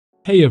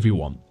Hey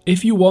everyone,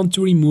 if you want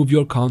to remove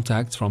your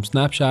contacts from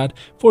Snapchat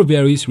for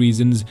various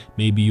reasons,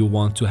 maybe you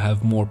want to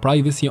have more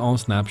privacy on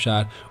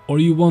Snapchat or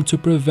you want to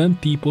prevent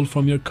people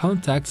from your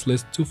contacts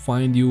list to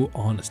find you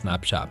on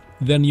Snapchat,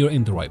 then you're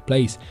in the right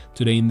place.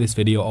 Today in this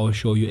video, I'll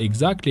show you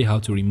exactly how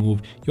to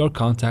remove your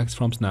contacts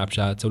from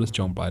Snapchat, so let's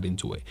jump right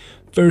into it.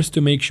 First,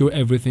 to make sure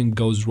everything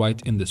goes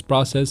right in this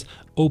process,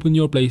 open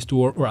your Play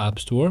Store or App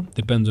Store,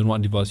 depends on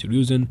what device you're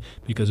using,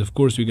 because of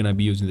course we're going to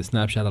be using the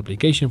Snapchat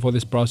application for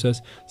this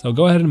process. So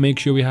go ahead and make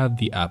sure we have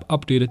the app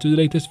updated to the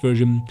latest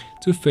version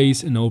to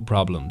face no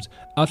problems.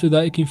 After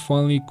that, you can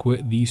finally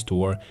quit the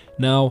store.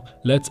 Now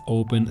let's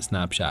open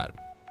Snapchat.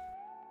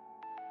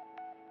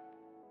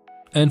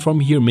 And from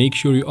here, make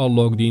sure you are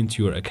logged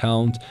into your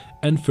account.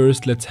 And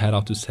first, let's head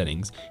out to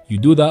settings. You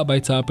do that by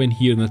tapping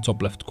here in the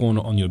top left corner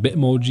on your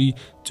Bitmoji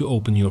to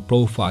open your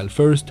profile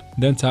first.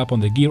 Then tap on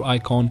the gear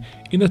icon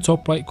in the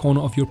top right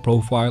corner of your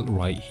profile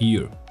right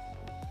here.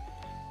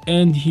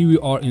 And here we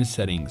are in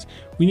settings.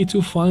 We need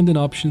to find an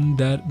option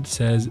that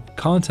says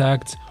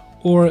contacts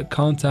or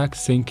contact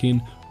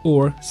syncing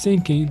or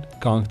syncing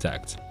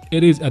contacts.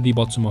 It is at the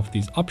bottom of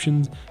these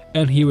options,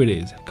 and here it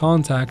is,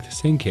 contact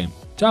syncing.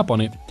 Tap on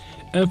it.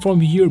 And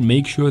from here,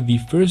 make sure the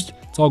first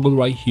toggle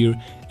right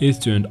here is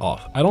turned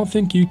off. I don't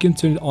think you can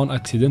turn it on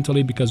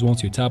accidentally, because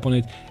once you tap on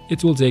it,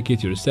 it will take you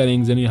to your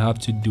settings and you have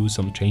to do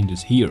some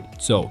changes here.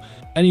 So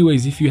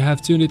anyways, if you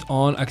have turned it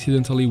on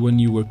accidentally when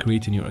you were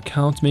creating your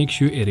account, make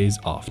sure it is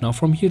off. Now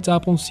from here,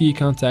 tap on see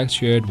contacts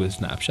shared with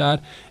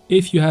Snapchat.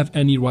 If you have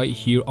any right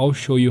here, I'll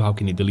show you how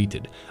can you delete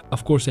it.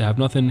 Of course, I have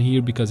nothing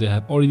here because I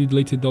have already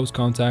deleted those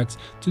contacts.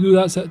 To do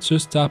that,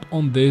 just tap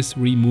on this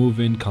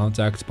removing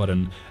contacts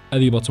button at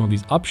the bottom of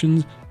these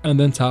options, and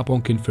then tap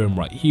on confirm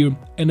right here,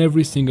 and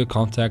every single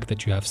contact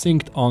that you have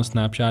synced on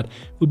Snapchat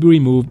will be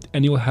removed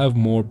and you'll have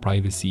more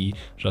privacy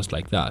just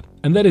like that.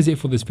 And that is it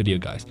for this video,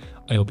 guys.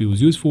 I hope it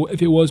was useful.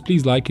 If it was,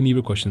 please like and leave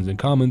your questions and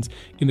comments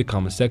in the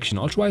comment section.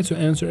 I'll try to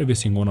answer every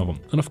single one of them.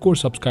 And of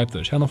course, subscribe to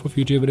the channel for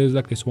future videos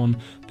like this one.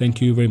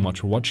 Thank you very much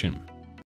for watching.